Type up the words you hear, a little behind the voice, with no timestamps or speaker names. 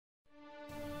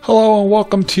Hello and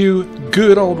welcome to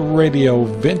Good Old Radio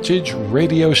Vintage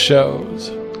Radio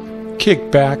Shows.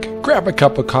 Kick back, grab a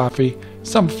cup of coffee,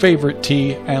 some favorite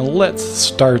tea, and let's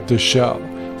start the show.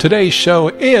 Today's show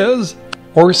is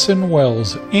Orson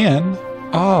Welles in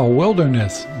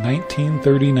Wilderness,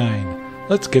 1939.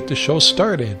 Let's get the show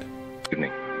started. Good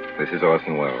evening. This is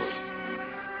Orson Welles.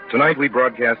 Tonight we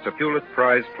broadcast a Pulitzer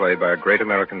Prize play by a great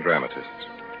American dramatist.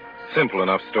 Simple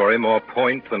enough story, more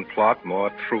point than plot,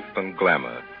 more truth than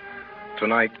glamour.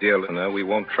 Tonight, dear listener, we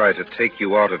won't try to take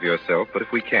you out of yourself, but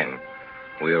if we can,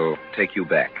 we'll take you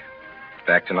back.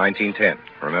 Back to 1910,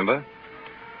 remember?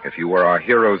 If you were our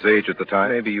hero's age at the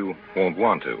time, maybe you won't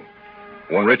want to.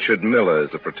 When Richard Miller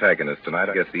is the protagonist tonight,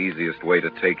 I guess the easiest way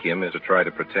to take him is to try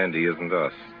to pretend he isn't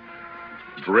us.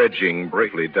 Dredging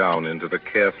bravely down into the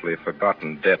carefully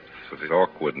forgotten depths of his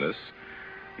awkwardness,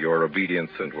 your obedient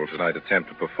servant will tonight attempt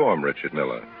to perform Richard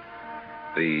Miller.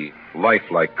 The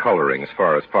lifelike coloring, as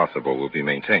far as possible, will be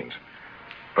maintained.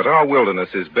 But our wilderness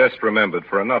is best remembered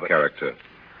for another character.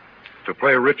 To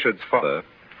play Richard's father,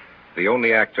 the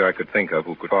only actor I could think of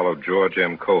who could follow George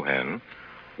M. Cohan,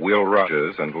 Will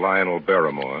Rogers, and Lionel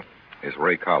Barrymore is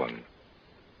Ray Collins.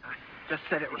 Just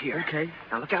set it here. Okay.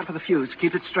 Now look out for the fuse.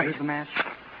 Keep it straight. Here's the match. All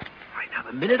right, now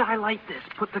the minute I light this,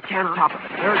 put the can on top of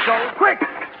it. There it goes. Quick!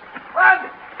 Run!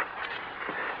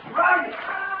 Run!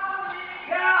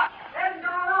 Yeah! There's no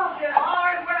off yet. All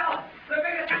right, well, the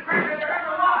biggest cracker there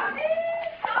ever was.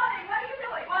 Sonny, what are you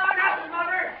doing? Oh, nothing,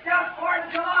 Mother. Just 4th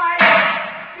of July.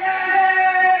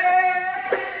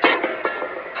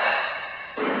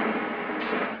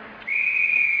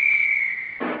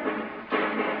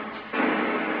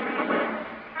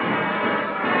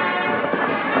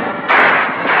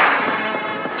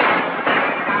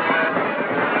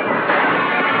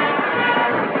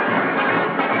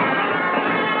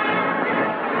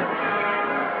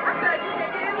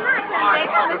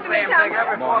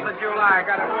 Before the July,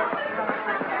 got it.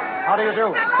 How do you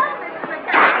do?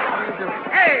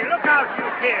 Hey, look out, you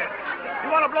kids. You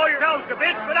want to blow your nose to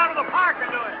bits? Go down to the park and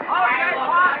do it. Okay,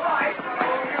 boy.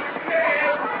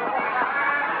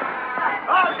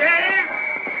 Oh, Dave.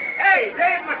 Hey,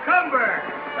 Dave McCumber.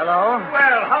 Hello?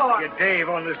 Well, how are you, Dave,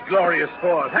 on this glorious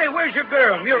 4th? Hey, where's your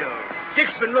girl, Muriel?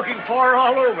 Dick's been looking for her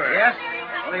all over. Yes?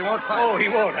 Well, he won't find Oh, he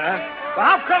won't, huh? Well,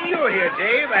 how come you're here,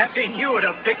 Dave? I haven't seen you at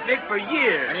a picnic for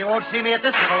years. And you won't see me at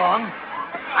this for long.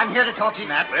 I'm here to talk to you,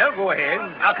 Matt. Well, go ahead.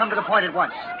 I'll come to the point at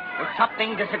once. It's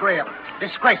something disagreeable.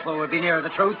 Disgraceful would be nearer the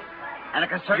truth. And it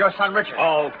concerns your son, Richard.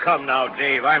 Oh, come now,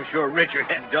 Dave. I'm sure Richard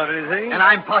hasn't done anything. And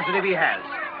I'm positive he has.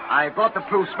 I brought the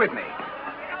proofs with me.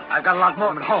 I've got a lot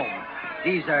more at home.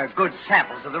 These are good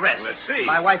samples of the rest. Let's see.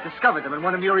 My wife discovered them in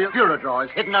one of Muriel's bureau drawers,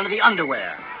 hidden under the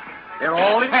underwear. They're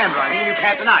all in handwriting, and you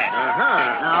can't deny it.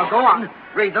 Uh-huh. Now, go on.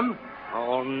 Read them.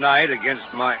 All night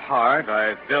against my heart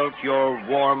I felt your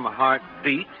warm heart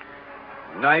beat.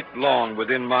 Night long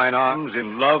within mine arms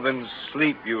in love and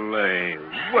sleep you lay.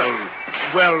 Well,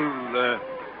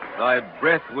 thy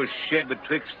breath was shed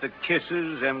betwixt the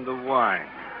kisses and the wine.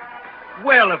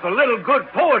 Well, if a little good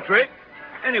poetry...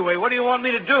 Anyway, what do you want me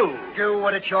to do? Do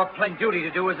what it's your plain duty to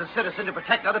do as a citizen to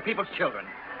protect other people's children.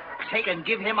 Take and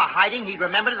give him a hiding he'd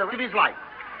remember to the rest of his life.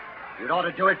 You'd ought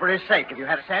to do it for his sake if you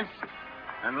had a sense.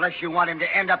 Unless you want him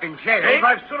to end up in jail. Dave,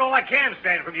 I've stood all I can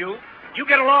stand from you. You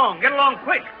get along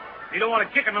quick. You don't want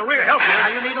to kick in the rear, help you. Now,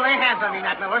 you need to lay hands on me,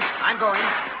 Nat Miller. I'm going.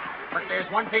 But there's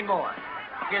one thing more.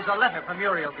 Here's a letter from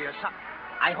Muriel to your son.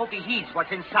 I hope he heeds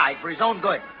what's inside for his own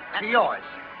good and yours.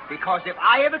 Because if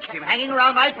I ever catch him hanging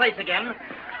around my place again,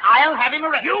 I'll have him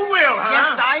arrested. You will, huh?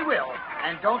 Yes, I will.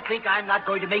 And don't think I'm not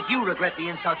going to make you regret the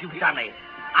insult you've done me.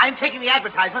 I'm taking the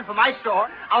advertisement for my store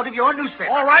out of your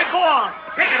newspaper. All right, go on.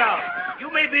 Take it out.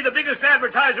 You may be the biggest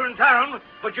advertiser in town,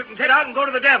 but you can take it out and go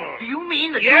to the devil. Do you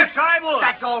mean that Yes, I would.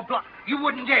 That's all bluff. You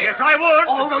wouldn't dare. Yes, I would.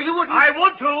 Oh, no, you wouldn't. I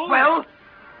would, too. Well,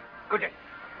 good day.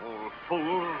 Old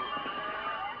fool.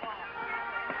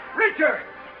 Richard!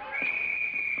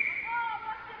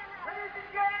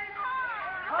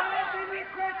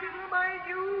 To remind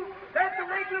you that the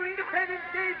regular Independence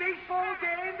Day baseball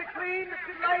game between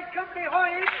the Light Company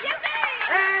Hornets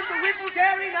and the Whipple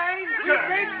Dairy Nine will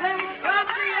take place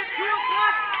promptly at 2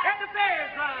 o'clock at the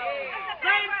Bears Ground.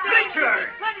 Richard!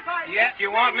 25. Yes,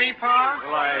 you want me, Pa?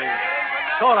 Well,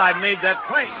 I thought I'd made that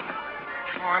plain.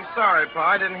 Oh, I'm sorry,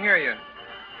 Pa. I didn't hear you.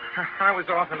 I was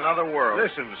off in another world.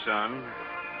 Listen, son.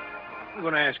 I'm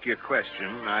going to ask you a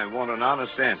question. I want an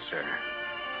honest answer.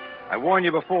 I warn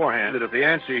you beforehand that if the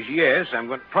answer is yes, I'm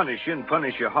going to punish you and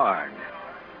punish you hard.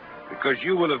 Because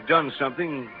you will have done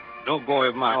something no boy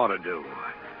of mine ought to do.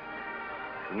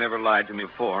 You've never lied to me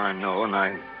before, I know, and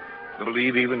I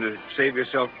believe even to save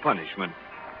yourself punishment.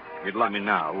 You'd lie me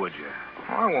now, would you?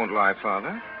 Oh, I won't lie,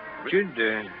 Father.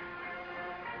 Richard,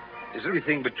 is there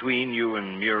anything between you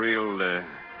and Muriel,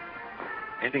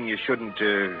 anything you shouldn't,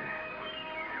 you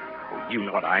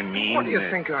know what I mean? What do you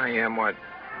think I am? What?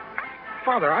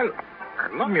 Father, I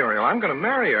love Muriel. I'm going to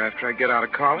marry her after I get out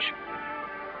of college.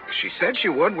 She said she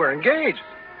would. We're engaged.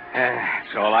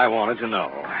 That's all I wanted to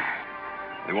know.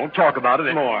 We won't talk about it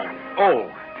anymore.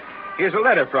 Oh, here's a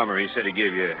letter from her he said he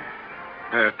gave you.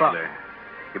 Father,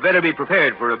 you better be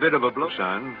prepared for a bit of a blow,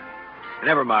 son.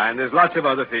 Never mind, there's lots of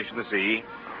other fish in the sea.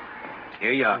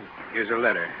 Here you are. Here's her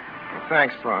letter. Well,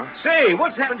 thanks, Pa. Say,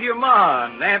 what's happened to your ma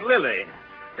and Aunt Lily?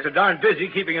 They're so darn busy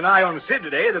keeping an eye on Sid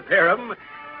today, the pair of them.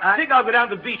 I think I'll go down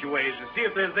to the beach a ways and see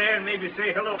if they're there and maybe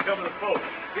say hello to some of the folks.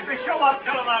 If they show up,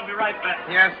 tell them I'll be right back.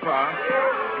 Yes, Pa.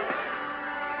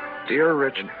 Dear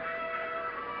Richard,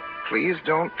 please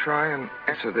don't try and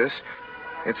answer this.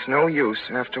 It's no use.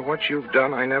 After what you've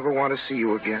done, I never want to see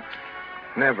you again.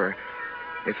 Never.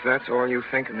 If that's all you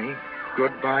think of me,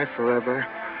 goodbye forever,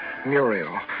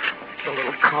 Muriel. The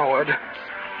little coward.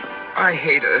 I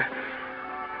hate her.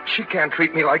 She can't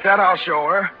treat me like that. I'll show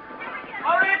her.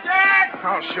 Oh, Richard!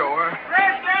 I'll show her.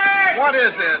 Richard! What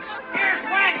is this? Here's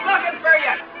Win looking for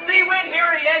you. See, Win,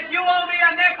 here he is. You owe me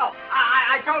a nickel.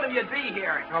 I told him you'd be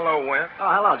here. Hello, Win.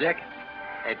 Oh, hello, Dick.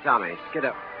 Hey, Tommy, get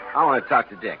up. I want to talk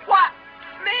to Dick. What?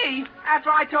 Me? After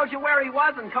I told you where he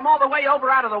was and come all the way over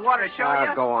out of the water to show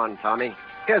you? Go on, Tommy.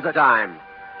 Here's the time.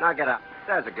 Now get up.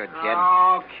 There's a good kid.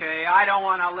 Okay, I don't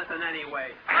want to listen anyway.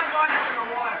 I'm going into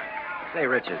the water. Say,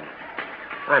 Richard,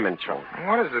 I'm in trouble.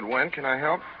 What is it, Win? Can I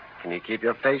help? Can you keep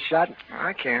your face shut?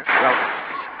 I can't. Well,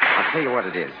 I'll tell you what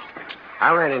it is.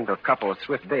 I ran into a couple of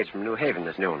swift babes from New Haven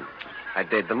this noon. I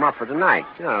did them up for tonight.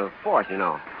 The 4th, you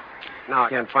know. Now I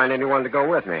can't find anyone to go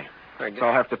with me. So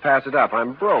I'll have to pass it up.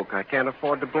 I'm broke. I can't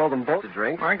afford to blow them both a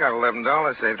drink. I got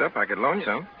 $11 saved up. I could loan you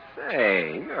some.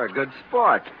 Say, you're a good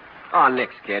sport. Oh,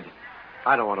 nix, kid.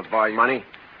 I don't want to borrow your money.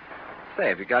 Say,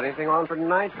 have you got anything on for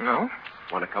tonight? No.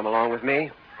 Want to come along with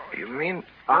me? You mean?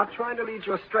 I'm trying to lead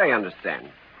you astray, understand?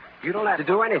 You don't have to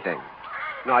do anything.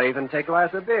 Not even take a glass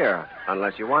of beer,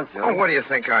 unless you want to. Oh, what do you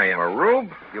think I am, a rube?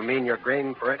 You mean you're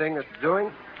green for anything that's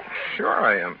doing? Sure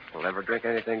I am. Will ever drink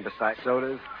anything besides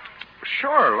sodas?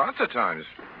 Sure, lots of times.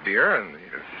 Beer and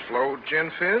slow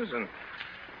gin fizz and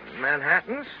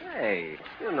Manhattans. Hey,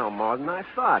 you know more than I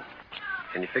thought.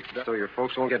 Can you fix it up so your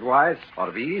folks won't get wise? Ought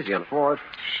to be easy on the 4th.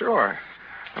 Sure.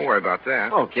 Don't worry about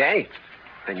that. Okay.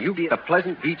 Then you be at the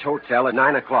Pleasant Beach Hotel at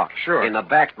 9 o'clock. Sure. In the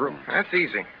back room. That's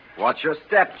easy. Watch your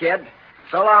step, kid.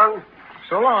 So long.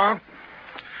 So long.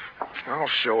 I'll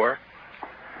show her.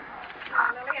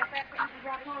 Lily, if that's what you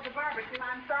brought home to the barbecue,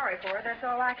 I'm sorry for it. That's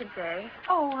all I can say.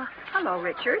 Oh, hello,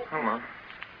 Richard. Hello.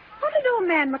 What did old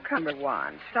man McCumber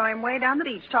want? Saw him way down the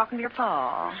beach talking to your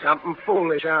pa. Something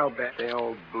foolish, I'll bet, the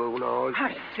old blue nose.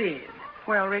 I did.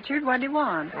 Well, Richard, what did he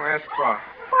want? Well, ask Pa.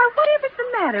 Why, whatever's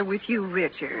the matter with you,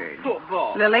 Richard?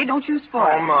 Football. Lily, don't you spoil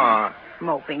Oh, Ma.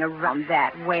 moping around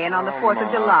that way and on the Oh, 4th of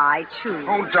Ma. July, too.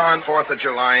 Oh, darn 4th of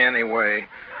July anyway.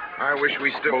 I wish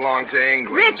we still belonged to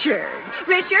England.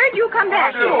 Richard, you come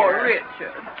back here. Oh,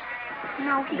 Richard.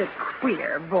 No, he's a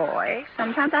queer boy.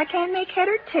 Sometimes I can't make head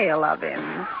or tail of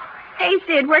him. Hey,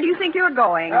 Sid, where do you think you're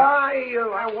going?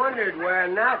 I wondered where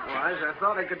Nat was. I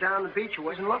thought I'd go down the beach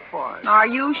and look for him. Are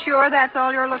you sure that's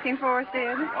all you're looking for,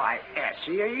 Sid? Why,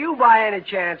 Essie, are you by any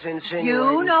chance insinuating?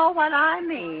 You know what I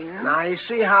mean. Now, you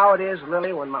see how it is,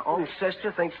 Lily, when my own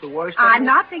sister thinks the worst of I'm me?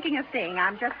 not thinking a thing.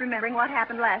 I'm just remembering what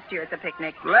happened last year at the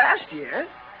picnic. Last year?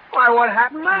 Why, what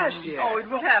happened last year? Oh, it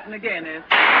will happen again, Ed.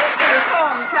 There's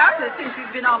Tom Carter since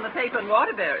you've been on the paper in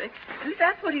Waterbury.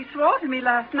 That's what he swore to me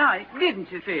last night,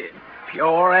 didn't you, Sid?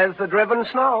 Pure as the driven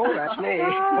snow. That's me.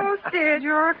 Oh, Sid,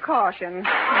 you're a caution.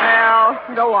 Well,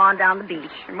 go on down the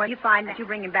beach. And when you find that, you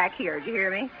bring him back here. Do you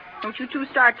hear me? Don't you two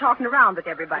start talking around with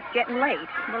everybody. It's getting late.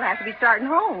 We'll have to be starting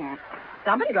home.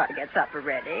 Somebody got to get supper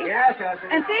ready. Yes, Essie.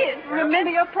 And Sid,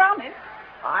 remember your promise.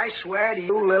 I swear to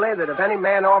you, Lily, that if any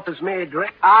man offers me a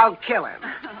drink, I'll kill him.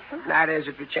 That is,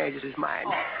 if he changes his mind.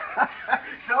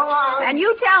 So long. And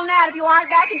you tell Nat if you aren't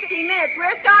back in 15 minutes.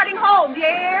 We're starting home,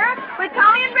 dear. With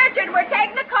Tommy and Richard, we're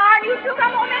taking the car, and you two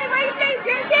come home anyway you please,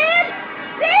 dear. Sid?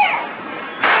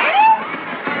 Sid?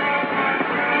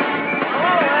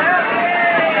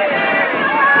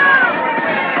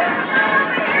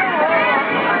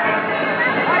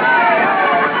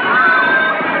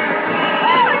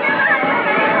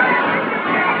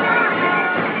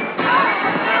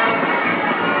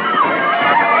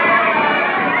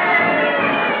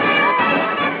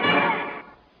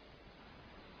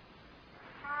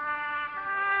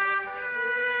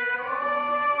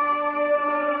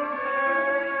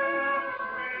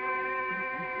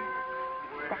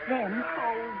 them.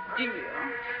 Oh, dear.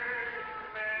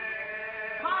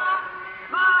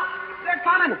 Ma, they're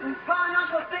coming. Calling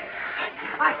Uncle Dick.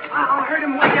 I heard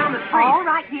him way down the street. All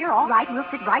right, dear, all right. We'll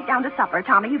sit right down to supper.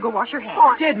 Tommy, you go wash your hands.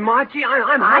 Oh, I did, Ma. Gee,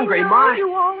 I'm hungry, I know Ma.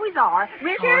 you always are.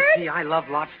 Richard? Oh, gee, I love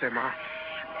lobster, Ma.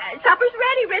 Supper's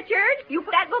ready, Richard. You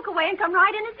put that book away and come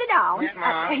right in and sit down. Yes,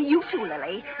 Ma. You too,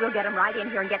 Lily. We'll get them right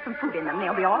in here and get some food in them.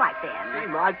 They'll be all right then. Hey,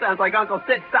 Ma, it sounds like Uncle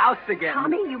Sid's house again.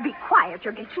 Tommy, you be quiet.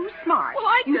 You're getting too smart. Well,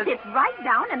 I You just- sit right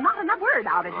down and not another word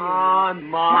out of you. Oh,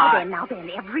 Ma. Now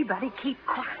then, everybody keep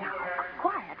quiet now.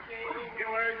 Quiet.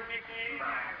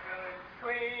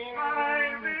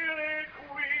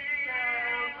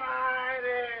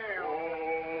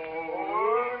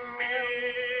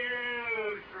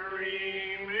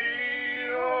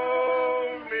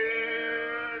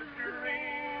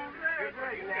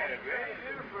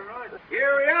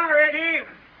 Here we are, Eddie.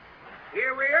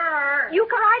 Here we are. You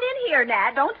come right in here,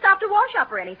 Nat. Don't stop to wash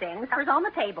up or anything. Supper's on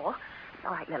the table.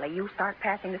 All right, Lily, you start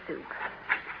passing the soup.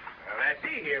 Well, let's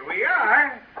see. Here we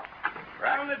are.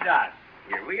 Right on the dot.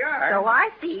 Here we are. So I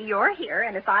see you're here,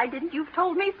 and if I didn't, you've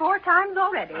told me 4 times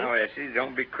already. Oh, Essie,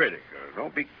 don't be critical.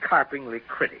 Don't be carpingly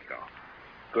critical.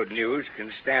 Good news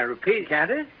can stand repeat,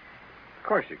 can't it? Of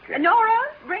course it can. Nora,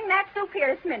 bring that soup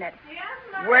here this minute.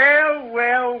 Well,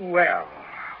 well, well.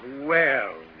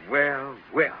 Well, well,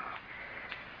 well.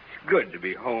 It's good to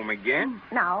be home again.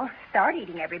 Now, start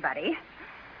eating, everybody.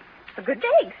 For good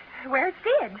sakes, where's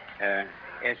Sid?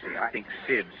 Essie, I think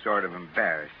Sid's sort of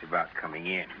embarrassed about coming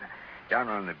in. Down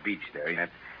on the beach there, he had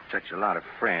such a lot of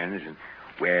friends, and,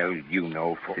 well, you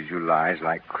know, 4th of July is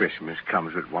like Christmas,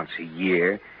 comes but once a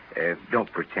year.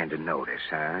 Don't pretend to notice,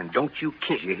 huh? And don't you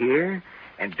kiss, you hear?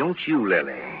 And don't you,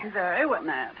 Lily. Very well,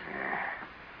 Nat.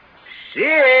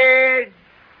 Sid!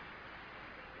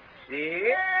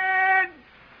 Sid!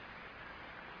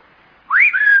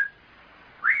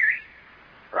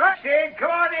 Right, Sid,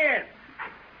 come on in.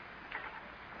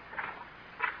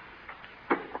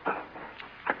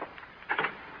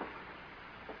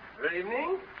 Good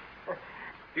evening.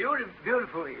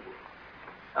 Beautiful evening.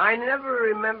 I never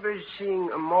remember seeing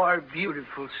a more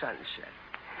beautiful sunset.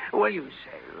 What do you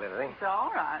say, Lily? It's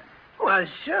all right. Well,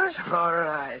 sure, it's all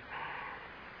right.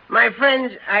 My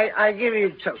friends, I give you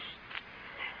a toast.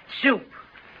 Soup,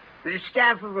 the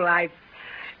staff of life,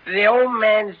 the old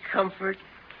man's comfort,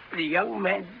 the young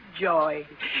man's joy,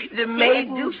 the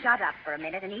maiden... Do shut up for a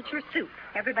minute and eat your soup.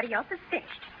 Everybody else is finished.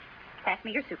 Pass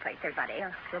me your soup plates, everybody.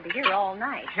 We'll be here all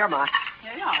night. Here, Ma.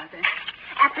 Here you are, then.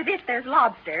 After this, there's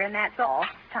lobster, and that's all.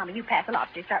 Tommy, you pass the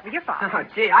lobster. Start with your father. Oh,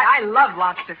 gee, I love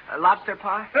lobster. Lobster,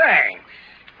 Pa? Thanks.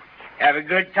 Have a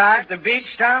good time at the beach,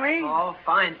 Tommy? Oh,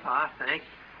 fine, Pa, thanks.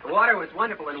 The water was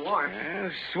wonderful and warm.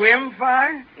 Swim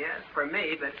far? Yes, for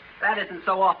me, but that isn't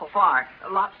so awful far.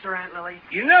 Lobster, Aunt Lily?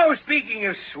 You know, speaking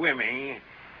of swimming,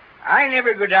 I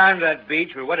never go down to that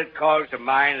beach but what it calls to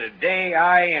mind the day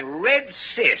I and Red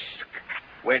Sisk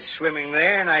went swimming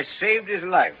there, and I saved his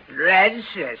life. Red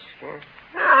Sisk.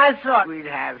 I thought we'd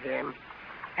have him.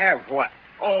 Have what?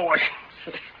 Oh,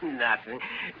 nothing.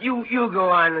 You go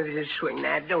on with your swing,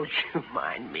 Nat. Don't you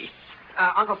mind me.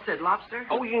 Uncle Sid, lobster?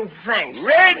 Oh, thanks.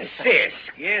 Red Sisk,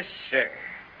 yes, sir.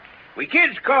 We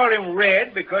kids called him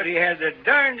Red because he had the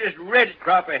darndest red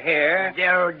crop of hair.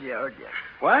 Dear.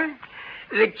 What?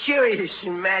 The curious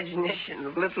imagination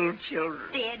of little children.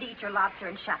 Sid, eat your lobster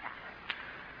and shut up.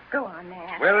 Go on,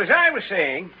 Nat. Well, as I was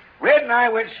saying, Red and I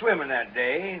went swimming that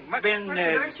day. Might have been,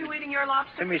 Aren't you eating your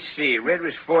lobster? let me see. Red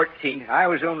was 14. I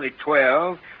was only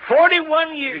 12.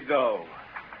 41 years ago.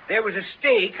 There was a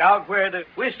stake out where the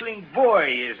Whistling Boy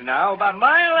is now, about a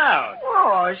mile out.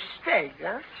 Oh, a steak,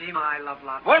 huh? Gee, Ma, I love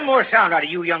lobster. One more sound out of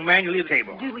you, young man, you leave the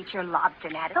table. Do eat your lobster,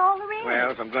 Nat. It's all there is.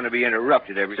 Well, if I'm going to be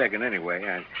interrupted every second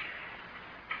anyway,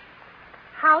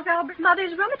 How's Albert's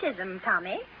mother's rheumatism,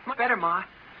 Tommy? Much better, Ma.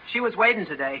 She was wading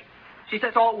today. She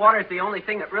says salt water's the only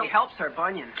thing that really helps her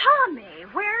bunions. Tommy,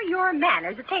 where are your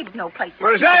manners? The table's no place to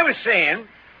Well, as sit. I was saying,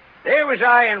 there was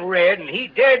I and Red, and he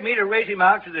dared me to race him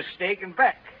out to the stake and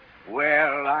back.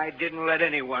 Well, I didn't let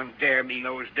anyone dare me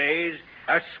those days.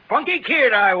 A spunky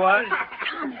kid I was.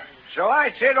 So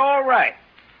I said, all right.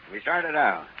 We started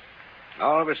out.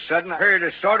 All of a sudden, I heard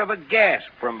a sort of a gasp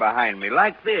from behind me,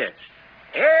 like this.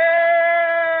 Help!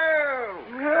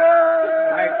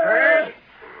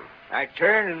 I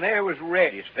turned, and there was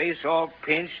Red, his face all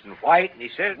pinched and white, and he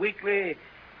said weakly,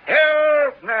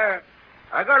 help! Now,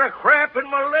 I got a cramp in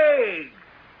my leg.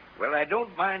 Well, I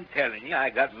don't mind telling you, I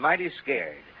got mighty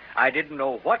scared. I didn't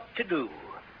know what to do.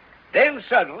 Then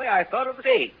suddenly I thought of the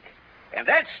stake. And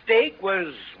that stake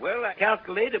was, well, I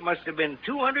calculate it must have been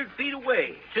 200 feet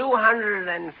away.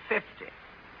 250. Is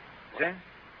that?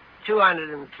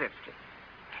 250.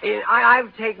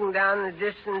 I've taken down the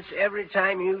distance every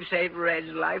time you saved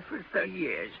Red's life for 30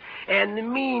 years. And the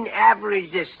mean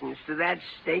average distance to that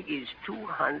stake is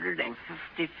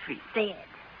 250 feet. Dead.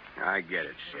 I get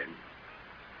it, Sid.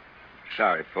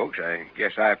 Sorry, folks. I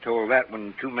guess I've told that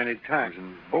one too many times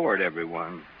and bored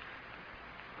everyone.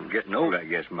 I'm getting old, I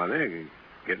guess, Mother.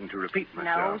 Getting to repeat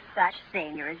myself. No such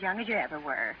thing. You're as young as you ever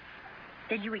were.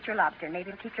 Did you eat your lobster?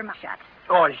 Maybe keep your mouth shut.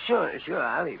 Oh, sure.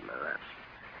 I'll eat my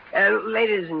lobster.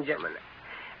 Ladies and gentlemen,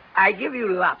 I give you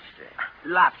lobster.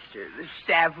 Lobster, the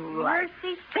staff of life.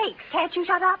 Mercy sakes. Can't you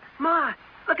shut up? Ma,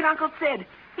 look at Uncle Sid.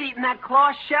 Eating that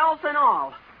claw shells and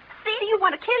all. See, do you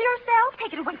want to kill yourself?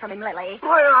 Take it away from him, Lily.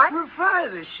 Well, I prefer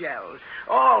the shells.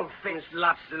 All famous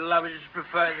lobster lovers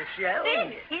prefer the shells.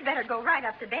 Sid, he'd better go right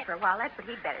up to bed for a while. That's what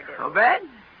he'd better do. Oh, bed?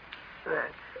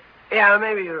 Yeah,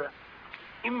 maybe you're right.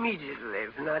 Immediately,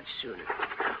 if not sooner.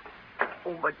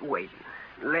 Oh, but wait.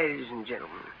 Ladies and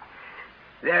gentlemen,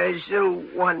 there is still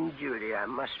one duty I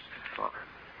must perform.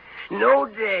 No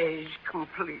day is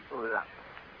complete without.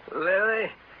 Lily,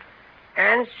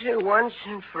 answer once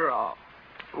and for all.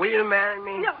 Will you marry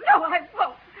me? No, I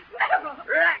won't. Never.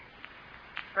 Right.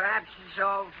 Perhaps it's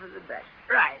all for the best.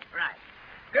 Right.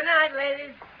 Good night,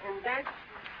 ladies. And that's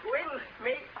we'll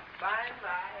meet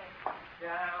bye-bye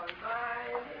down by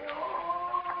the old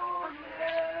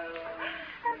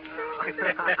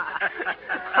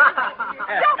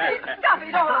Stop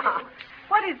it, all of you.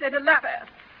 What is there to laugh at?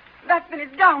 That's been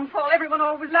his downfall. Everyone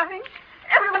always laughing.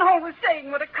 Everyone always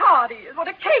saying what a card he is, what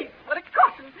a case, what a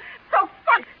caution. So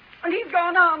funny. And he's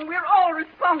gone on. We're all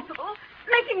responsible,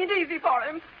 making it easy for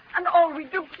him. And all we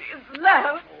do is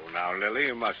laugh. Oh, now, Lily,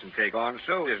 you mustn't take on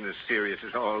so. It isn't as serious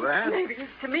as all that. Maybe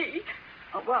it's to me.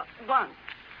 Oh, well, once.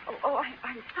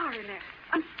 I'm sorry, Ned.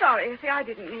 I'm sorry. See, I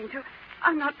didn't mean to.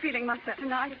 I'm not feeling myself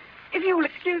tonight. If you will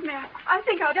excuse me, I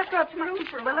think I'll just go up to my room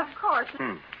for a while. Well, of course.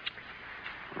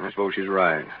 I suppose she's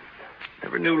right.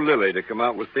 Never knew Lily to come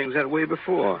out with things that way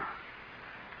before.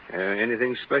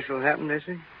 Anything special happen,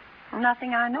 Missy?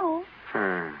 Nothing I know.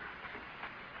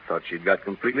 Thought she'd got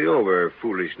completely over her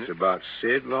foolishness about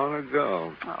Sid long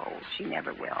ago. Oh, she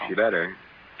never will. She better.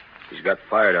 He's got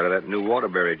fired out of that new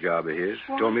Waterbury job of his.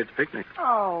 What? Told me at the picnic.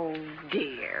 Oh,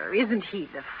 dear. Isn't he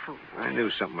the fool? I knew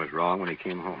something was wrong when he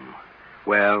came home.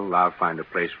 Well, I'll find a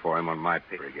place for him on my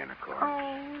paper again, of course.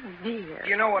 Oh, dear.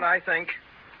 You know what I think?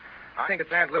 I think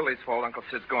it's Aunt Lily's fault Uncle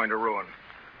Sid's going to ruin.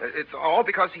 It's all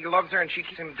because he loves her and she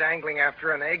keeps him dangling after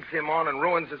her and eggs him on and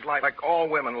ruins his life like all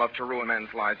women love to ruin men's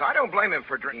lives. I don't blame him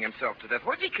for drinking himself to death.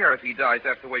 What does he care if he dies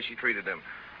after the way she treated him?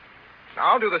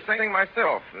 I'll do the same thing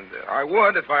myself. And I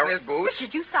would if I were in his boots.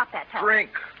 Richard, you stop that talk.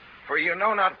 Drink, for you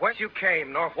know not whence you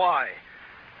came, nor why.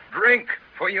 Drink,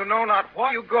 for you know not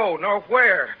why you go, nor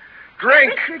where.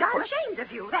 Drink! Richard, I'm ashamed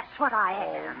of you. That's what I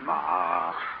am. Oh,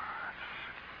 Ma.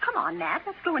 Come on, Nat.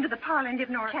 Let's go into the parlor and give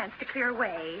Nora a chance to clear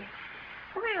away.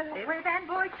 Really? Where that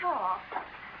boy talk?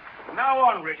 From now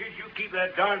on, Richard, you keep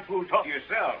that darn fool talk to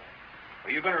yourself,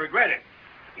 or you're going to regret it.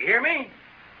 You hear me?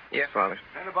 Yes, Father.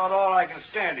 That's about all I can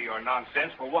stand of your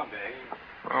nonsense for one day.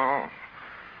 Oh,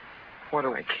 what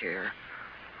do I care?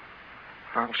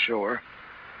 I'll show her.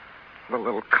 The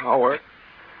little coward.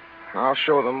 I'll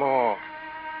show them all.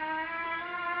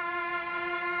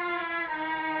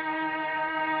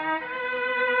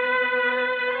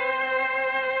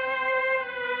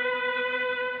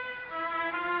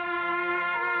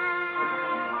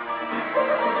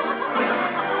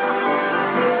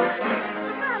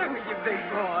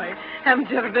 Haven't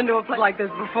you ever been to a place like this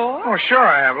before? Oh, sure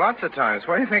I have. Lots of times.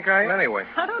 Why do you think I am anyway?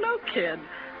 I don't know, kid.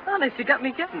 Honest, you got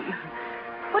me getting.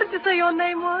 What did you say your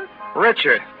name was?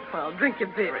 Richard. Well, drink your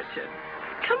beer, Richard.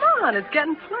 Come on, it's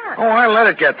getting flat. Oh, I let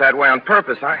it get that way on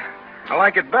purpose. I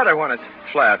like it better when it's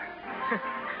flat.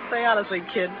 Say honestly,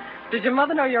 kid, did your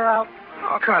mother know you're out?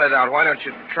 Oh, cut it out. Why don't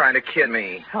you try to kid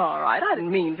me? All right, I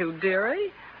didn't mean to,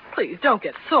 dearie. Please, don't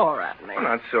get sore at me. I'm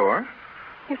not sore.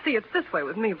 You see, it's this way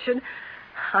with me, Richard.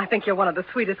 I think you're one of the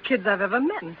sweetest kids I've ever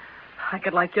met. And I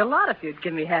could like you a lot if you'd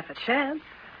give me half a chance.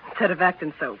 Instead of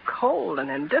acting so cold and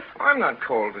indifferent. I'm not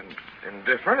cold and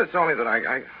indifferent. It's only that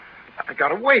I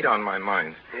got a weight on my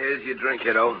mind. Here's your drink,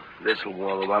 kiddo. This'll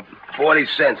warm 'em up. 40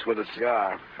 cents with a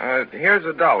cigar. Here's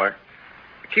 $1.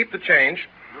 Keep the change.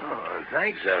 Oh,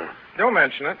 thanks, sir. Don't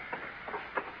mention it.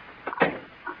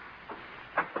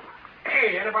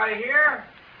 Hey, anybody here?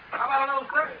 How about a little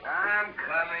service? I'm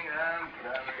coming.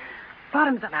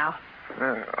 Bottoms up now.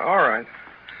 All right.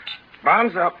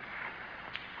 Bottoms up.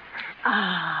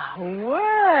 Ah,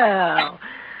 well,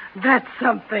 that's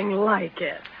something like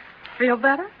it. Feel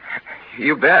better?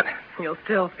 You bet. You'll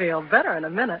still feel better in a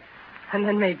minute. And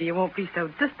then maybe you won't be so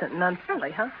distant and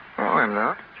unfriendly, huh? Oh, I'm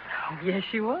not. Oh, yes,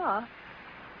 you are.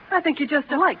 I think you just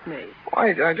like me. Oh,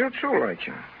 I do, too, like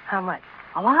you. How much?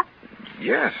 A lot?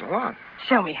 Yes, a lot.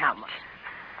 Show me how much.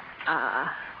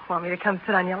 Want me to come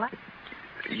sit on your lap?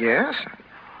 Yes?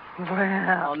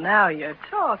 Well, now you're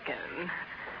talking.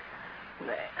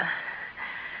 There.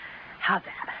 How's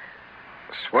that?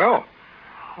 Swell.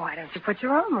 Why don't you put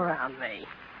your arm around me?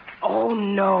 Oh,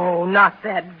 no, not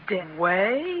that dead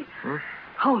way.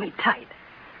 Hold me tight.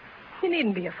 You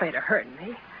needn't be afraid of hurting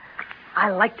me.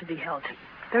 I like to be held tight,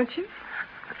 don't you?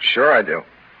 Sure I do.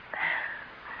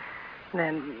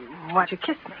 Then why don't you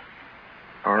kiss me?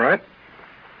 All right.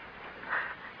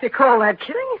 You call that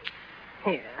kidding?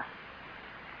 Here.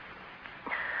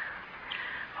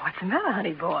 What's the matter,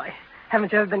 honey boy?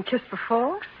 Haven't you ever been kissed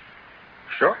before?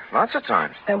 Sure, lots of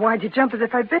times. Then why'd you jump as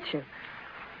if I bit you?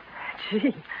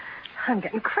 Gee, I'm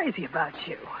getting crazy about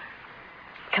you.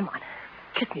 Come on,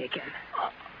 kiss me again.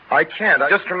 I can't. I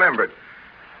just remembered.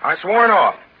 I sworn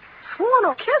off. Sworn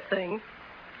off kissing?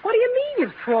 What do you mean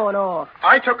you've sworn off?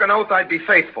 I took an oath I'd be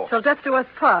faithful. So death do us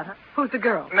part. Huh? Who's the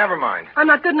girl? Never mind. I'm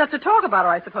not good enough to talk about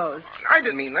her, I suppose. I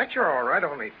didn't mean that. You're all right,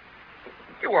 only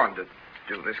you wanted to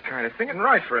do this kind of thing and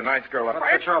right for a nice girl. What's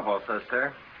the trouble,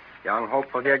 sister? Young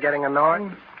hopeful here getting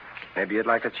annoyed? Maybe you'd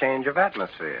like a change of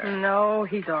atmosphere. No,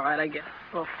 he's all right, I guess.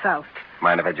 A little soused.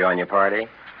 Mind if I join your party?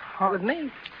 What with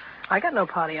me? I got no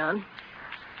party on.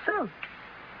 So.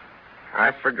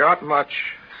 I forgot much,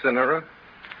 Cinera.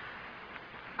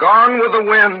 Gone with the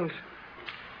wind,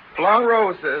 flung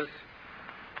roses,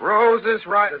 roses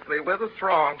righteously with a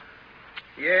throng.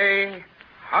 Yea,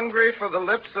 hungry for the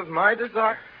lips of my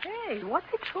desire. Hey, what's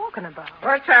he talking about?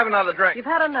 Let's have another drink. You've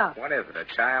had enough. What is it,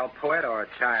 a child poet or a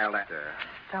child actor?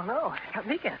 Don't know. Got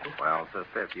me guessing. Well,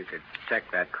 sister, if you could check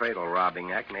that cradle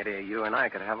robbing act, maybe you and I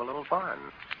could have a little fun.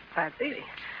 That's easy.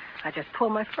 I just pull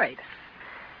my freight.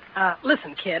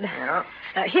 Listen, kid. Yeah?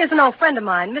 Here's an old friend of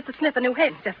mine, Mr. Smith of New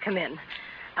Haven, just come in.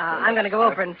 I'm going to go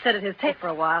over and sit at his tape for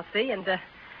a while, see? And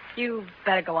you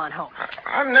better go on home.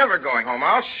 I'm never going home.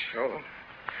 I'll show.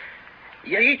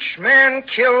 Yet each man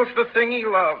kills the thing he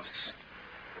loves.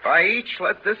 By each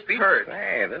let this be heard.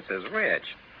 Hey, this is rich.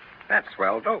 That's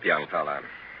swell dope, young fella.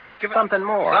 Give it something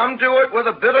more. Some do it with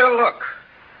a bitter look.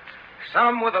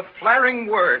 Some with a flattering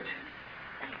word.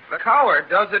 The coward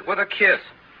does it with a kiss.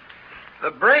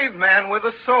 The brave man with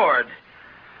a sword.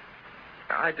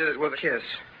 I did it with a kiss.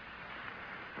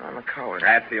 I'm a coward.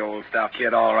 That's the old stuff,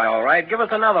 kid. All right, all right. Give us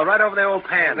another right over the old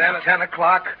pan. And then at 10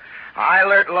 o'clock,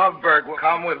 Eilert Lovberg will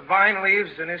come with vine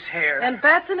leaves in his hair. And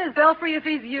bats in his belfry if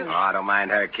he's you. Oh, I don't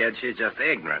mind her, kid. She's just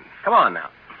ignorant. Come on now.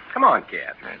 Come on,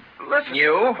 kid. Listen,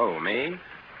 you. Who, me?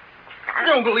 I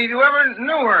don't believe you ever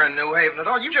knew her in New Haven at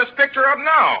all. You just picked her up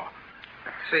now.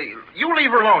 See, you leave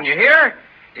her alone, you hear?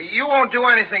 You won't do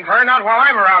anything for her, not while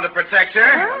I'm around to protect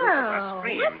her. Oh,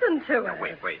 listen to her.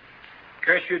 Wait.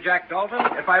 Curse you, Jack Dalton.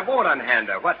 If I won't unhand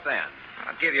her, what then?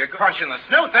 I'll give you a punch in the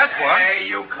snoot, that's what. Hey,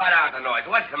 you cut out the noise.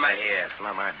 What's the matter here? It's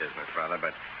not my business, brother, but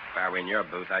if I were in your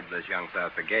booth, I'd this young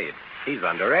South Brigade. He's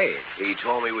underage. He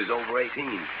told me he was over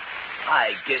 18.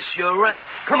 I guess you're right.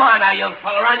 Come on now, young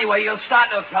fella. Anyway, you'll start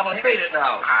no trouble. Beat it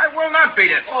now. I will not beat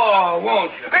it. Oh,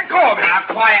 won't you? Let go of me. Now,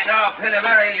 quiet now. Pin him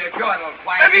area your jaw will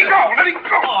quiet. Let me go. Let me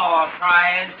go. Oh,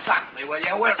 try and suck me, will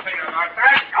you? We'll figure about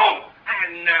that. Oh,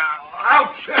 and now,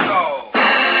 out you go.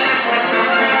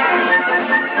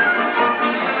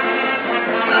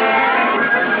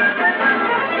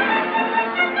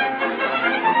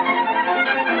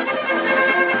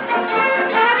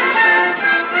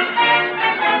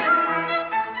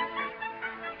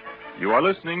 You are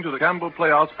listening to the Campbell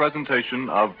Playhouse presentation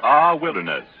of Our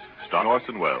Wilderness, starring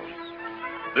Orson Welles.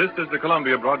 This is the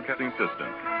Columbia Broadcasting System.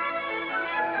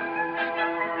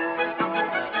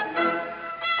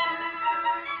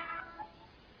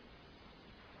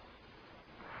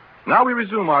 Now we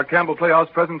resume our Campbell Playhouse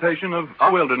presentation of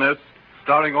Our Wilderness,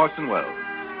 starring Orson Welles.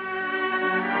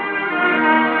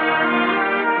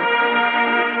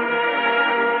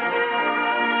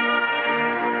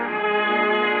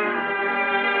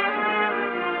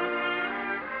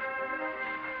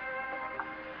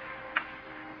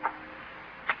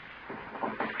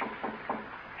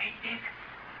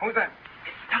 Who's that?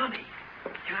 It's Tommy.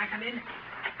 Can I come in?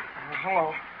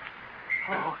 Hello.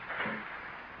 Oh.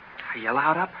 Are you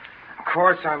allowed up? Of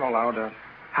course I'm allowed to.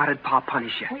 How did Pa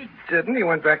punish you? He didn't. He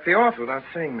went back to the office without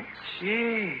seeing me.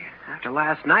 Gee, after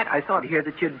last night, I thought here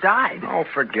that you'd died. Oh,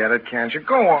 forget it, can't you?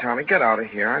 Go on, Tommy. Get out of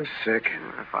here. I'm sick.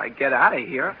 If I get out of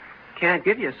here, can't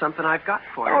give you something I've got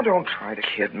for you. Oh, don't try to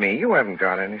kid me. You haven't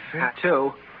got anything.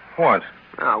 Two. What?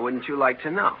 Oh, wouldn't you like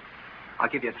to know? I'll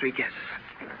give you 3 guesses.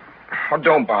 Oh,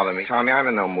 don't bother me, Tommy. I'm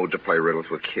in no mood to play riddles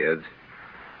with kids.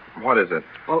 What is it?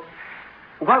 Well,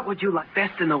 what would you like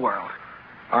best in the world?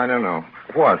 I don't know.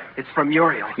 What? It's from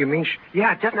Muriel. You mean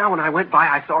Yeah, just now when I went by,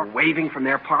 I saw her waving from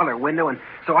their parlor window, and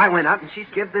so I went up, and she's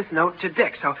give this note to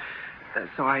Dick. So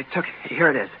I took... Here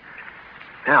it is.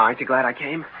 Now, aren't you glad I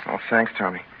came? Oh, thanks,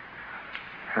 Tommy.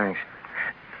 Thanks.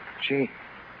 Gee.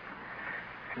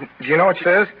 Do you know what she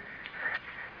says?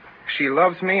 She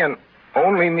loves me and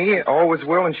only me, always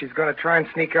will, and she's going to try and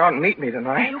sneak out and meet me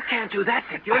tonight. You can't do that,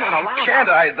 Dick. You're not allowed. Can't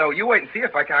I, though? You wait and see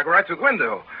if I can. I'll go right through the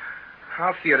window.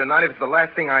 I'll see her tonight if it's the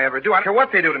last thing I ever do. I don't care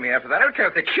what they do to me after that. I don't care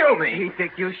if they kill me. Gee,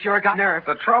 Dick, you sure got nerve.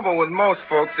 The trouble with most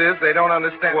folks is they don't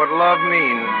understand what love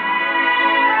means.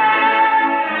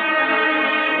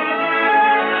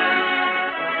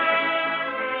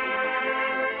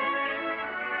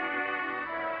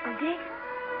 Oh,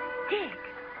 Dick.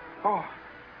 Oh.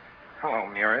 Hello,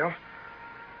 Muriel.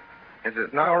 Is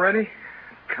it not already?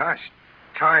 Gosh,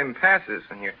 time passes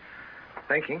and you're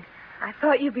thinking. I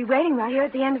thought you'd be waiting right here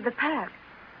at the end of the path.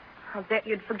 I'll bet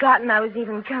you'd forgotten I was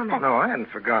even coming. Oh, no, I hadn't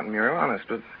forgotten, Muriel, honest,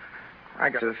 but I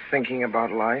got to thinking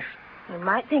about life. You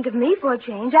might think of me for a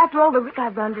change after all the risk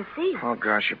I've run to see. Oh,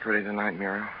 gosh, you're pretty tonight,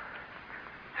 Muriel.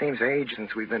 Seems age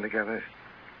since we've been together.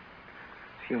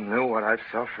 If you knew what I've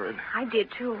suffered. I did,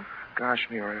 too. Gosh,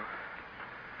 Muriel.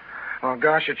 Well,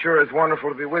 gosh, it sure is wonderful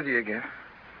to be with you again.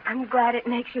 I'm glad it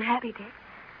makes you happy, Dick.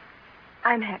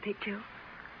 I'm happy, too.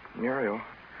 Muriel,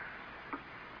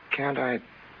 can't I...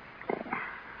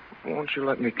 Won't you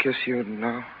let me kiss you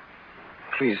now?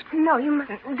 Please. No, you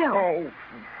mustn't. Don't. Oh,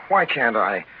 why can't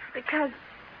I? Because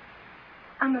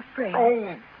I'm afraid.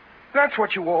 Oh, that's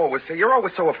what you always say. You're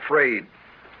always so afraid.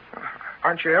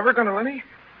 Aren't you ever going to let me?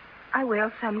 I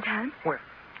will sometime. When?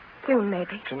 Soon,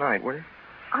 maybe. Tonight, will you?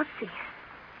 I'll see.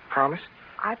 Promise?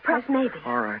 I promise maybe.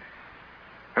 All right.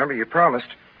 Remember, you promised.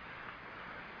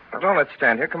 Now, don't let's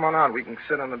stand here. Come on out. We can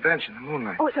sit on the bench in the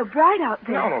moonlight. Oh, it's so bright out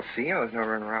there. No, don't see you. There's no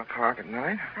running around the park at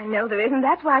night. I know there isn't.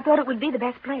 That's why I thought it would be the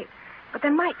best place. But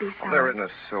there might be some. Well, there isn't a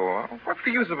soul. What's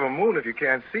the use of a moon if you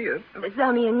can't see it? It's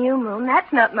only a new moon.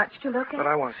 That's not much to look at. But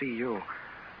I want to see you.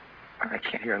 I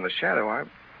can't here in the shadow.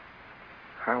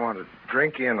 I want to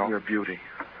drink in all your beauty.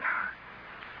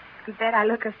 I bet I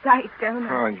look a sight, don't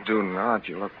I? Oh, you do not.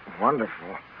 You look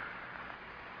wonderful.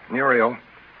 Muriel,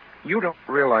 you don't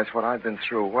realize what I've been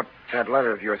through, what that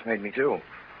letter of yours made me do.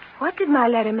 What did my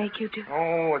letter make you do?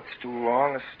 Oh, it's too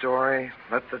long a story.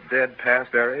 Let the dead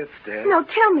past bury its dead. No,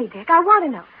 tell me, Dick. I want to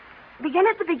know. Begin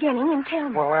at the beginning and tell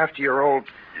me. Well, after your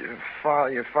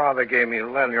father gave me a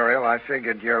letter, Muriel, I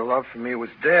figured your love for me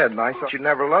was dead, and I thought you'd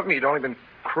never love me. You'd only been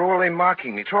cruelly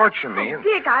mocking me, torturing me. Oh,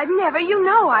 Dick, I'd never. You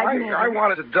know I'd never. I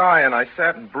wanted to die, and I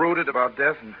sat and brooded about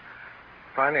death, and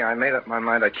finally I made up my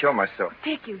mind I'd kill myself.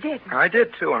 Dick, you didn't. I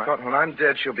did, too, and I thought when I'm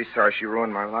dead, she'll be sorry she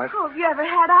ruined my life. Oh, if you ever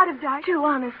had, I'd have died, too.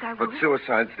 Honest, I would. But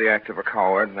suicide's the act of a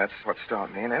coward, and that's what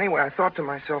stopped me. And anyway, I thought to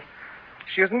myself,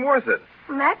 she isn't worth it.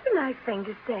 Well, that's a nice thing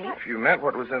to say. If you meant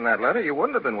what was in that letter, you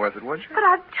wouldn't have been worth it, would you? But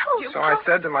I've told you. So I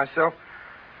said to myself,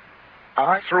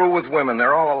 I'm through with women.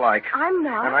 They're all alike. I'm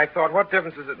not. And I thought, what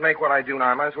difference does it make what I do now?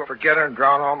 I might as well forget her and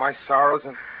drown all my sorrows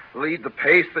and lead the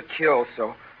pace that kills.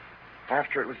 So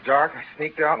after it was dark, I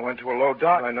sneaked out and went to a low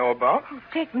dock I know about. Oh,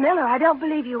 Dick Miller, I don't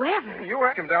believe you ever. You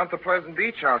ask him down at the Pleasant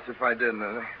Beach House if I didn't.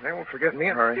 They won't forget me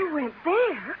in a hurry. You went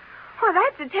there? Well,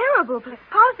 that's a terrible place.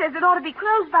 Paul says it ought to be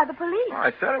closed by the police. Well,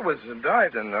 I said it was a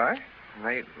dive, didn't I?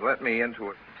 They let me into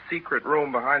a secret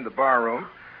room behind the bar room.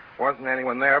 Wasn't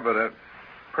anyone there but a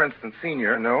Princeton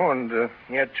senior, and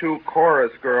he had two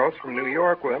chorus girls from New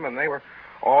York with him, and they were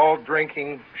all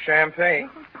drinking champagne.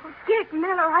 Oh, Dick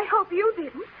Miller, I hope you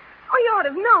didn't. Oh, you ought to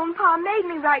have known Pa made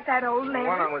me write that old letter.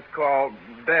 One of them was called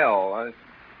Belle.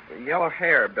 Yellow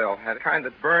hair Belle had, a kind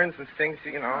that burns and stings,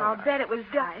 you know. I'll bet it was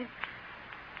dive.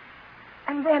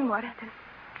 And then what happened?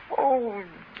 Oh,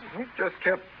 we just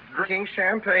kept drinking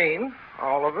champagne,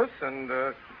 all of us, and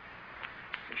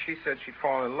she said she'd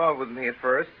fallen in love with me at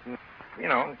first, and, you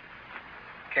know,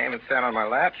 came and sat on my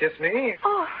lap, kissed me.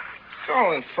 Oh. It's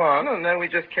all in fun, and then we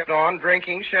just kept on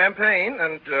drinking champagne,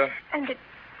 and... And did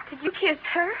you kiss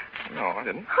her? No, I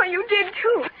didn't. Oh, you did,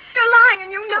 too. You're lying,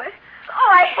 and you know it.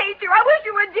 Oh, I hate you. I wish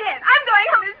you were dead. I'm going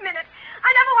home this minute. I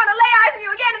never want to lay eyes on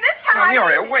you again, and this time... Now,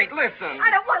 Muriel, wait, listen. I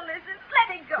don't want to listen. Let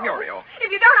me go. Muriel.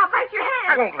 If you don't, I'll break your hand.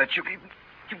 I won't let you.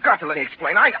 You've got to let me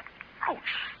explain. Ouch.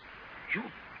 You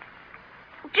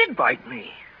did bite me.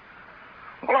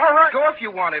 Well, all right. Go if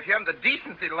you want. If you haven't the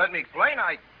decency to let me explain,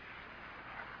 I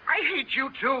hate you,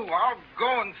 too. I'll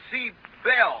go and see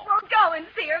Belle. Well, go and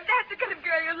see her if that's the kind of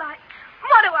girl you like.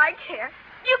 What do I care?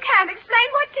 You can't explain.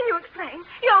 What can you explain?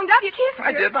 You owned up. You kissed her.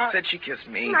 I did not. Said she kissed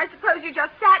me. And I suppose you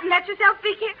just sat and let yourself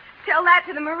be kissed. Tell that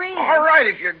to the Marines. All right,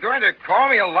 if you're going to call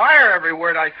me a liar every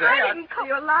word I say. I didn't call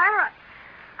you a liar.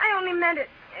 I only meant it.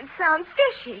 It sounds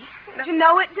fishy. Don't you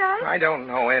know it does? I don't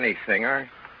know anything. I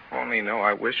only know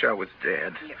I wish I was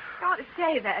dead. You ought to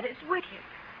say that. It's wicked.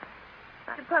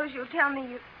 I suppose you'll tell me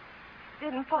you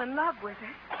didn't fall in love with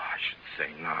her. Oh, I should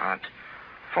say not.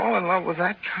 Fall in love with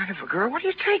that kind of a girl? What do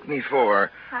you take me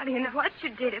for? How do you know what you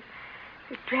did if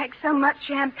you drank so much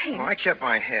champagne? Well, I kept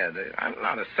my head. I'm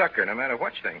not a sucker, no matter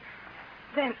what you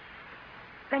think.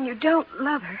 Then you don't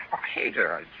love her. I hate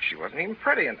her. She wasn't even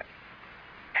pretty. And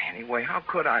anyway, how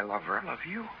could I love her? I love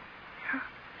you.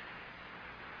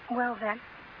 Well, then,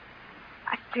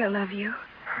 I still love you.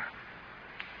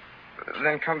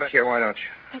 Then come back here, why don't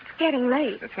you? It's getting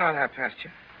late. It's not 1:30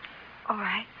 yet. All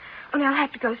right. Only I'll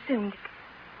have to go soon.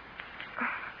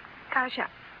 Gosh,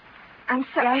 I'm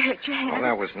sorry I hurt your hand. Well,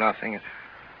 that was nothing. It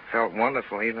felt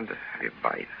wonderful even to have you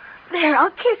bite. There,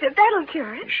 I'll kiss it. That'll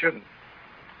cure it. You shouldn't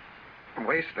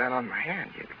waste that on my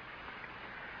hand. You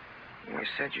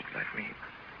said you'd let me.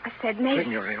 I said maybe.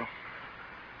 Muriel,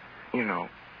 you know,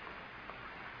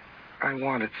 I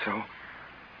wanted so.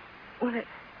 Will it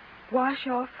wash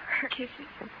off her kisses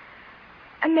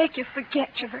and make you forget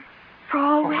her for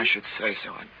always? Oh, I should say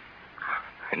so.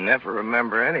 I never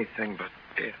remember anything but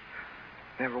it.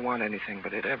 Never want anything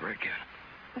but it ever again.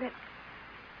 Then,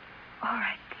 all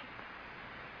right.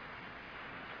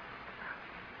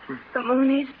 The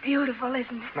moon is beautiful,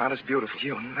 isn't it? Not as beautiful as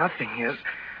you. Nothing is.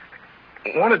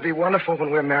 Won't it be wonderful when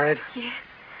we're married? Yes.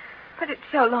 But it's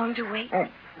so long to wait. Oh,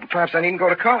 perhaps I needn't go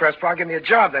to college. Pa, give me a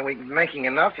job, then we can be making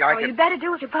enough. You better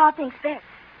do what your pa thinks best.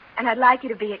 And I'd like you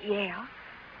to be at Yale.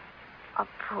 Oh,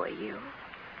 poor you.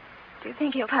 Do you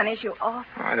think he'll punish you awful?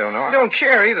 I don't know. I don't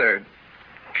care either.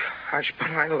 Gosh, but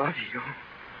I love you.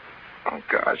 Oh,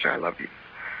 gosh, I love you.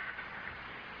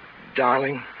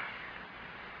 Darling.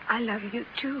 I love you,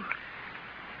 too.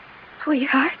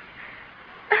 Sweetheart.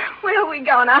 Where are we going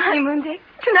on our honeymoon, Dick?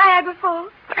 To Niagara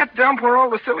Falls? That dump where all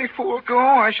the silly fools go?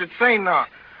 I should say not.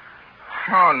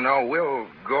 Oh, no, we'll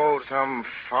go some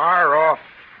far-off,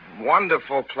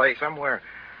 wonderful place. Somewhere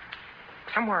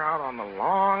out on the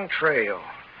long trail.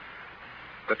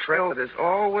 The trail that is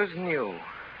always new.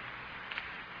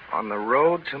 On the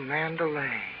road to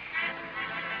Mandalay.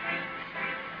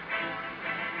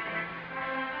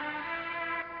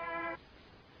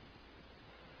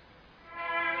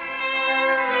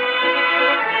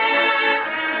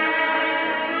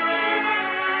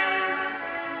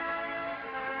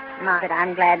 But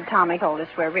I'm glad Tommy told us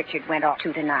where Richard went off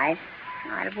to tonight.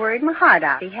 I'd have worried my heart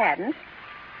out if he hadn't.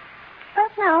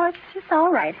 But no, it's just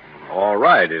all right. All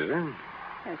right, is it?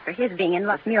 As for his being in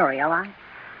love with Muriel,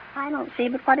 I don't see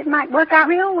but what it might work out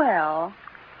real well.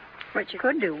 Richard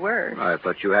could do worse. I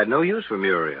thought you had no use for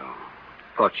Muriel.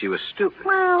 Thought she was stupid.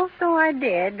 Well, so I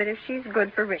did, but if she's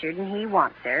good for Richard and he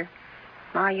wants her,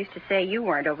 Ma used to say you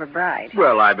weren't over bright.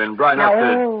 Well, I've been bright enough to...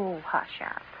 Oh, hush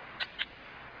up.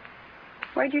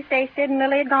 Where'd you say Sid and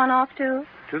Lily had gone off to?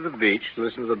 To the beach to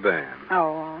listen to the band.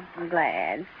 Oh, I'm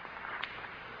glad.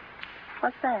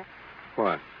 What's that?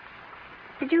 What?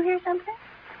 Did you hear something?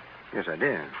 Yes, I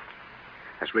did.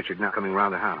 That's Richard now coming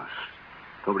round the house.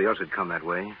 Nobody else had come that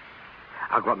way.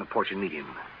 I'll go out on the porch and meet him.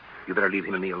 You better leave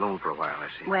him and me alone for a while, I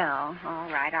see. Well,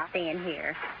 all right, I'll stay in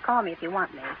here. Call me if you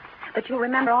want me. But you'll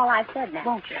remember all I've said now,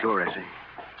 won't you? Sure, Essie.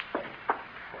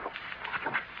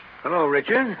 Hello,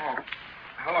 Richard. Oh.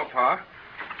 Hello, Pa.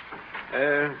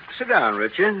 Sit down,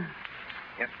 Richard.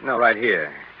 Yes. No, right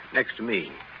here, next to me.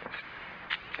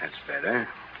 That's better.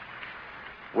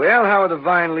 Well, how are the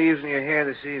vine leaves in your hair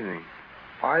this evening?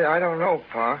 I don't know,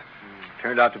 Pa.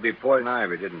 Turned out to be poison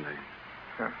ivy, didn't they?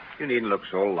 Huh. You needn't look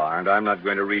so alarmed. I'm not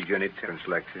going to read you any Terence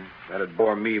lecture. That'd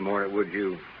bore me more than it would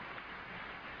you.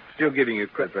 Still giving you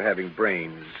credit for having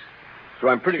brains. So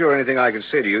I'm pretty sure anything I can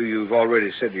say to you, you've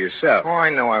already said to yourself. Oh,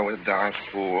 I know I was a darn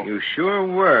fool. You sure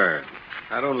were.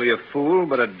 Not only a fool,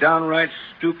 but a downright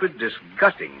stupid,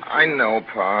 disgusting fool. I know,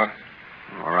 Pa.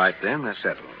 All right, then. That's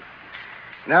settled.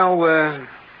 Now,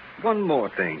 one more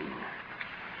thing.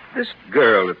 This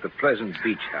girl at the Pleasant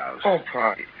Beach House. Oh,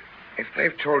 Pa, if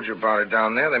they've told you about it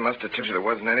down there, they must have told you there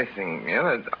wasn't anything in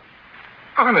it.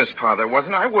 Honest, Pa, there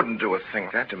wasn't. I wouldn't do a thing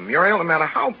like that to Muriel, no matter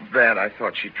how bad I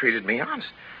thought she treated me. Honest.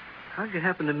 How'd you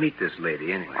happen to meet this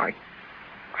lady, anyway?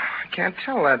 I can't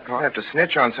tell that, Pa. I'd have to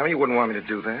snitch on somebody. You wouldn't want me to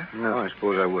do that. No, I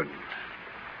suppose I wouldn't.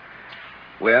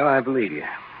 Well, I believe you.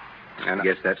 And I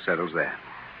guess that settles that.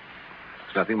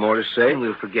 There's nothing more to say, and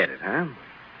we'll forget it, huh?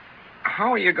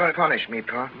 How are you going to punish me,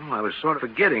 Pa? Well, I was sort of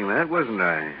forgetting that, wasn't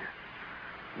I?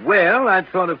 Well, I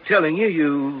thought of telling you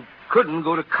you couldn't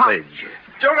go to college.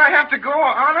 Don't I have to go,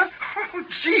 honest? Oh,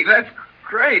 gee, that's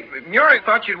great. Muriel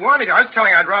thought you'd wanted to. I was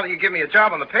telling her I'd rather you give me a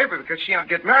job on the paper because she'll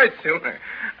get married sooner.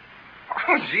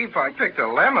 Oh, gee, if I picked a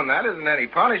lemon, that isn't any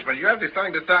punishment. You have to do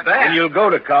something to stop that. And you'll go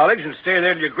to college and stay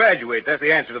there till you graduate. That's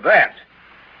the answer to that.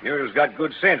 Muriel's got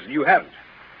good sense, and you haven't.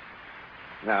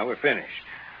 Now, we're finished.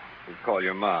 We'll call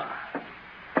your ma.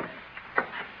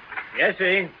 Yes,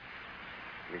 Here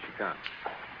she comes.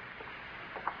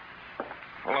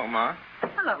 Hello, Ma.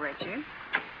 Hello, Richard.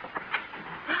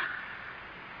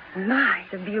 Night,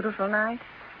 a beautiful night.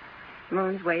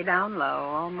 Moon's way down low,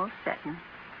 almost setting.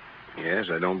 Yes,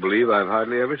 I don't believe I've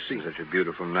hardly ever seen such a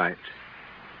beautiful night.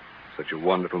 Such a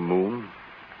wonderful moon.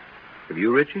 Have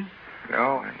you, Richie?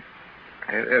 No,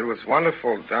 it was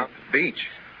wonderful down at the beach.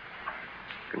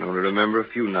 I can only remember a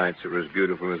few nights that were as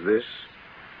beautiful as this.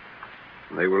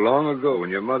 And they were long ago when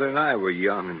your mother and I were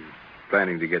young and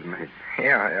planning to get married.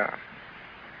 Yeah.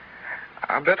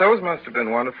 I bet those must have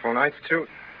been wonderful nights, too.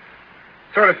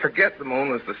 Sort of forget the moon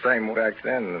was the same back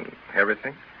then and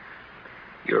everything.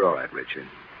 You're all right, Richard.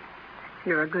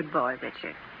 You're a good boy,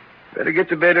 Richard. Better get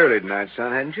to bed early tonight,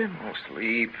 son, hadn't you? Oh,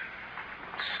 sleep.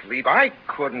 I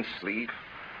couldn't sleep.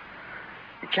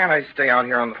 Can't I stay out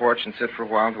here on the porch and sit for a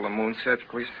while until the moon sets,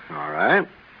 please? All right.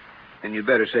 Then you'd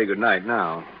better say good night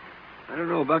now. I don't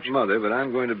know about your mother, but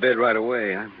I'm going to bed right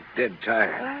away. I'm dead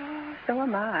tired. Oh, so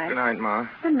am I. Good night, Ma.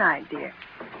 Good night, dear.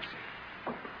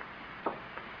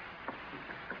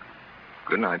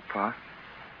 Good night, Pa.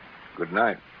 Good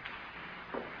night.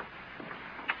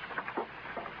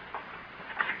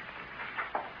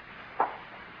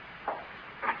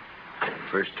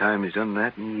 First time he's done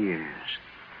that in years.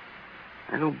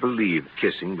 I don't believe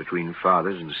kissing between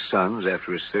fathers and sons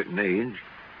after a certain age.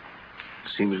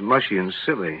 It seems mushy and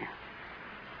silly.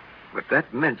 But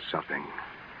that meant something.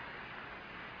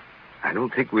 I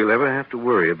don't think we'll ever have to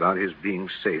worry about his being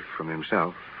safe from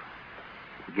himself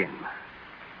again.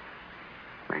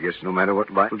 I guess no matter what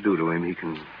life will do to him, he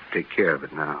can take care of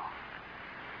it now.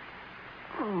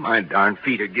 Oh, my darn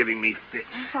feet are giving me fits.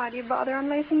 Why do you bother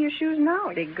unlacing your shoes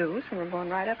now, big goose? And we're going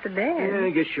right up to bed. Yeah, I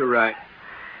guess you're right.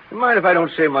 Mind if I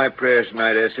don't say my prayers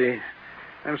tonight, Essie?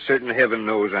 I'm certain heaven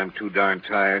knows I'm too darn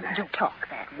tired. Don't talk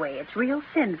that way. It's real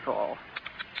sinful.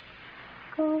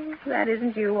 Oh, that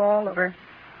isn't you all over.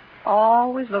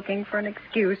 Always looking for an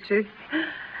excuse to...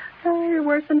 Oh, you're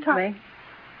worse than Tommy.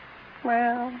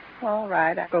 Well, all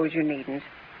right. I suppose you needn't.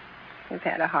 We've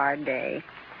had a hard day.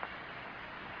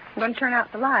 I'm going to turn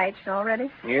out the lights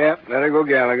already. Yeah, let her go,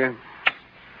 Gallagher.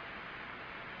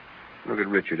 Look at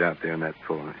Richard out there in that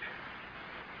porch.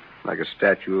 Like a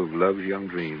statue of love's young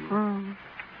dream. Mm.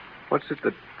 What's it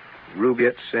that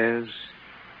Rubaiyat says?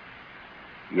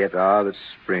 Yet that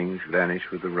spring should vanish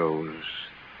with the rose,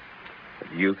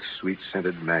 that youth's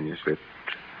sweet-scented manuscript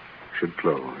should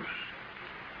close.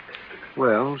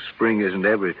 Well, spring isn't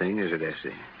everything, is it,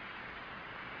 Essie?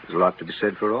 There's a lot to be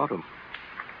said for autumn.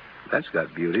 That's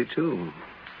got beauty, too.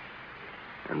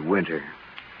 And winter,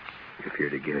 if you're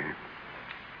together.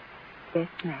 Yes,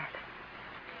 Matt.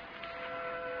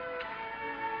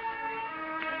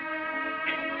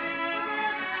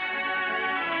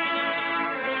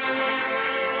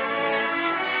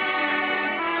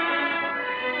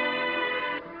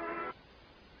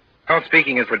 Well,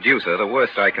 speaking as producer, the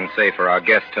worst I can say for our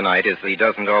guest tonight is that he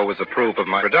doesn't always approve of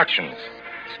my productions.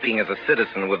 Speaking as a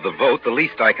citizen with the vote, the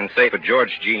least I can say for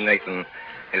George G. Nathan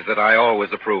is that I always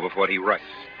approve of what he writes.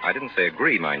 I didn't say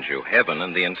agree, mind you. Heaven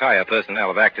and the entire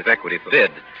personnel of Actors Equity forbid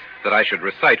that I should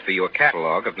recite for you a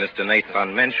catalog of Mr. Nathan's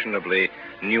unmentionably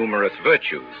numerous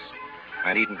virtues.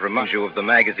 I needn't remind you of the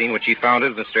magazine which he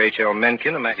founded, Mr. H.L.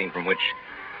 Mencken, a magazine from which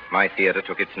my theater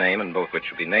took its name, and both which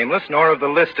should be nameless, nor of the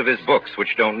list of his books,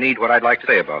 which don't need what I'd like to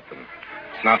say about them.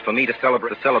 It's not for me to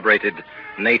celebrate the celebrated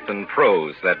Nathan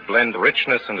prose, that blend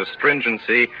richness and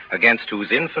astringency against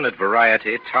whose infinite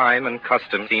variety time and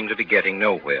custom seem to be getting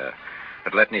nowhere.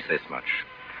 But let me say this much.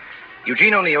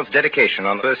 Eugene O'Neill's dedication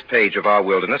on the first page of Our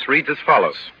Wilderness reads as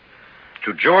follows.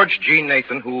 To George G.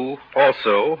 Nathan, who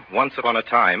also, once upon a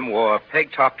time, wore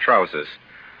peg-top trousers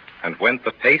and went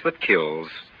the pace that kills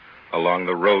along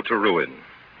the road to ruin.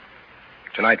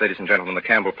 Tonight, ladies and gentlemen, the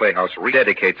Campbell Playhouse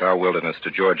rededicates Our Wilderness to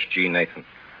George G. Nathan.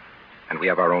 And we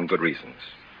have our own good reasons.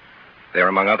 They are,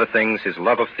 among other things, his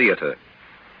love of theater,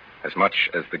 as much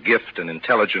as the gift and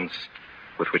intelligence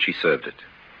with which he served it.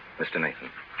 Mr. Nathan.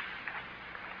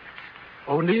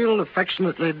 O'Neill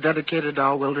affectionately dedicated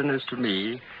Our Wilderness to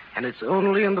me, and it's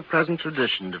only in the present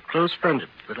tradition of close friendship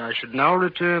that I should now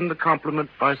return the compliment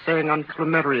by saying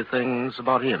uncomplimentary things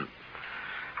about him.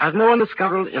 I've known the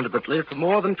scoundrel intimately for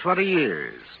more than 20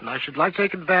 years, and I should like to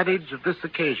take advantage of this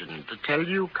occasion to tell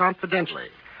you confidentially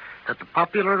that the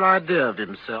popular idea of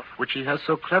himself, which he has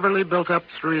so cleverly built up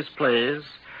through his plays,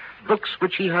 books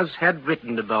which he has had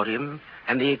written about him,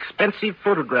 and the expensive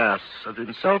photographs of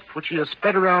himself which he has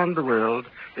spread around the world,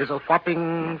 is a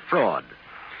whopping fraud.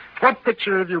 What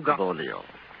picture have you got, O'Neill?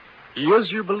 He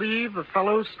is, you believe, a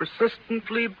fellow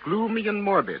persistently gloomy and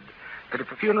morbid, that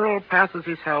if a funeral passes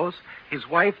his house, his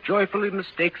wife joyfully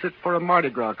mistakes it for a Mardi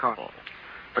Gras carnival.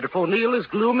 But if O'Neill is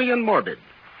gloomy and morbid,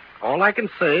 all I can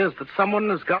say is that someone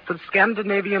has got the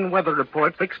Scandinavian weather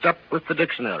report mixed up with the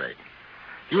dictionary.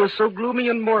 He is so gloomy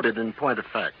and morbid, in point of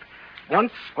fact.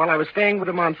 Once, while I was staying with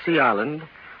him on Sea Island,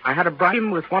 I had to bribe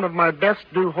him with one of my best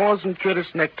new Hawes and Curtis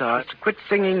neckties to quit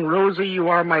singing Rosie, You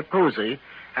Are My Posy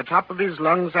at top of his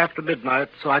lungs after midnight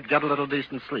so I'd get a little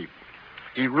decent sleep.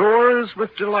 He roars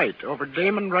with delight over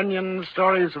Damon Runyon's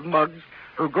stories of mugs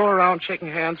who go around shaking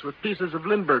hands with pieces of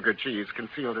Limburger cheese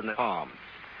concealed in their palms.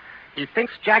 He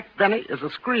thinks Jack Benny is a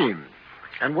scream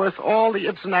and worth all the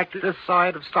Ibsen actors this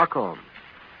side of Stockholm.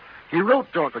 He wrote,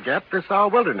 don't forget, This Our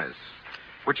Wilderness,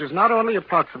 which is not only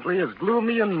approximately as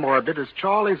gloomy and morbid as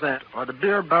Charlie's Aunt or the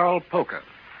Beer Barrel Polka,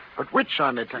 but which,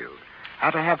 I may tell you,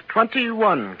 had to have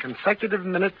 21 consecutive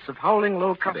minutes of howling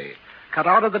low comedy cut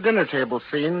out of the dinner table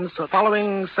scenes so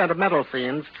following sentimental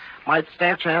scenes might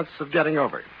stand a chance of getting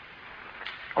over.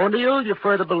 O'Neill, you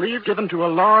further believe, given to a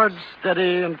large,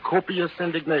 steady, and copious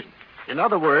indignation. In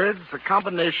other words, a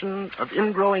combination of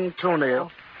ingrowing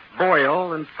toenail,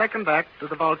 boil, and second act of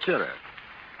the Valkyria.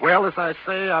 Well, as I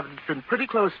say, I've been pretty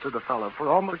close to the fellow for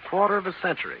almost a quarter of a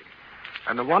century.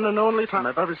 And the one and only time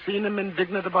I've ever seen him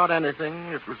indignant about anything,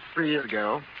 it was 3 years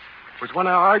ago, was when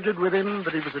I argued with him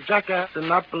that he was a jackass in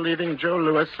not believing Joe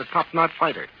Louis a top-notch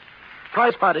fighter.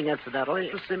 Prize fighting, incidentally,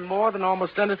 interests him more than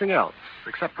almost anything else,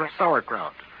 except for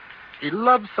sauerkraut. He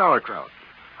loves sauerkraut.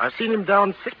 I've seen him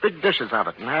down 6 big dishes of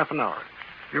it in half an hour.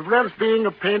 You've read of being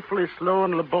a painfully slow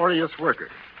and laborious worker.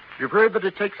 You've heard that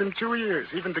it takes him 2 years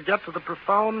even to get to the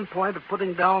profound point of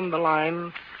putting down the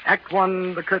line, Act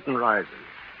 1, the curtain rises.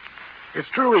 It's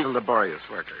true he's a laborious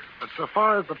worker, but so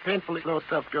far as the painfully slow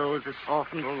stuff goes, it's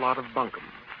often a lot of bunkum.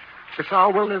 This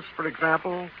Our Wilderness, for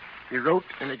example, he wrote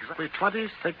in exactly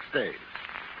 26 days.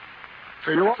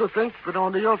 So you also think that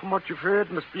O'Neill, from what you've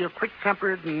heard, must be a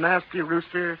quick-tempered and nasty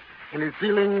rooster in his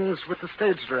dealings with the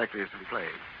stage directors he plays.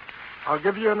 I'll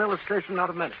give you an illustration out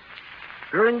of many.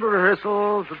 During the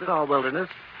rehearsals of This Our Wilderness,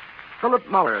 Philip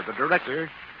Muller, the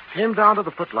director, came down to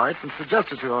the footlights and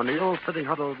suggested to O'Neill, sitting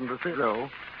huddled in the third row,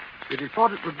 that he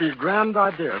thought it would be a grand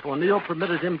idea if O'Neill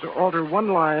permitted him to alter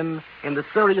one line in the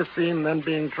serious scene then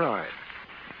being tried.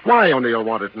 Why, O'Neill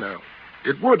wanted to know.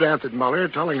 It would, answered Muller,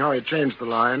 telling how he changed the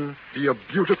line, be a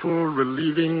beautiful,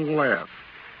 relieving laugh.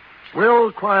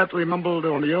 Well, quietly mumbled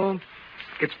O'Neill,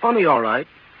 it's funny, all right.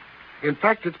 In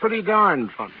fact, it's pretty darn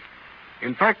funny.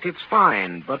 In fact, it's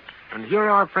fine, but, and here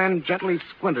our friend gently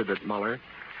squinted at Muller,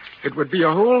 it would be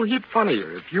a whole heap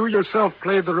funnier if you yourself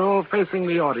played the role facing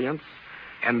the audience,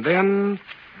 and then,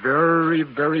 very,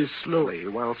 very slowly,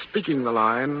 while speaking the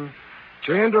line,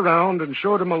 turned around and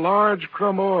showed him a large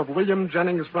chromo of William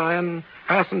Jennings Bryan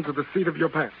fastened to the seat of your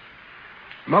pants.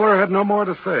 Muller had no more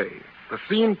to say. The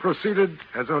scene proceeded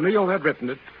as O'Neill had written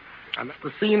it, and that's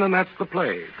the scene and that's the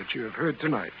play that you have heard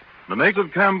tonight. The makers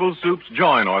of Campbell's Soups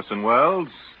join Orson Welles,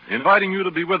 inviting you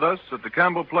to be with us at the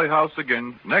Campbell Playhouse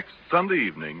again next Sunday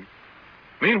evening.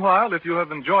 Meanwhile, if you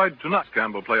have enjoyed tonight's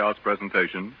Campbell Playhouse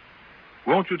presentation,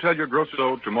 won't you tell your grocer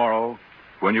so tomorrow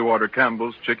when you order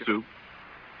Campbell's Chicken Soup?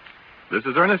 This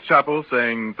is Ernest Chappell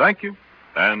saying thank you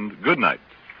and good night.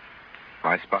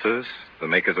 My sponsors, the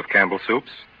makers of Campbell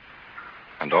Soups,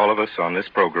 and all of us on this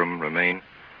program remain,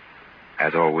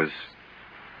 as always,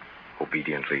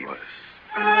 obediently yours.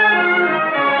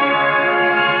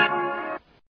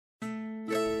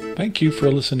 Thank you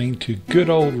for listening to Good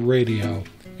Old Radio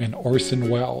and Orson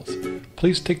Welles.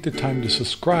 Please take the time to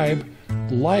subscribe,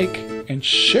 like, and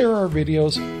share our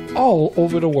videos all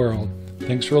over the world.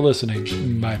 Thanks for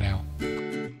listening. Bye now.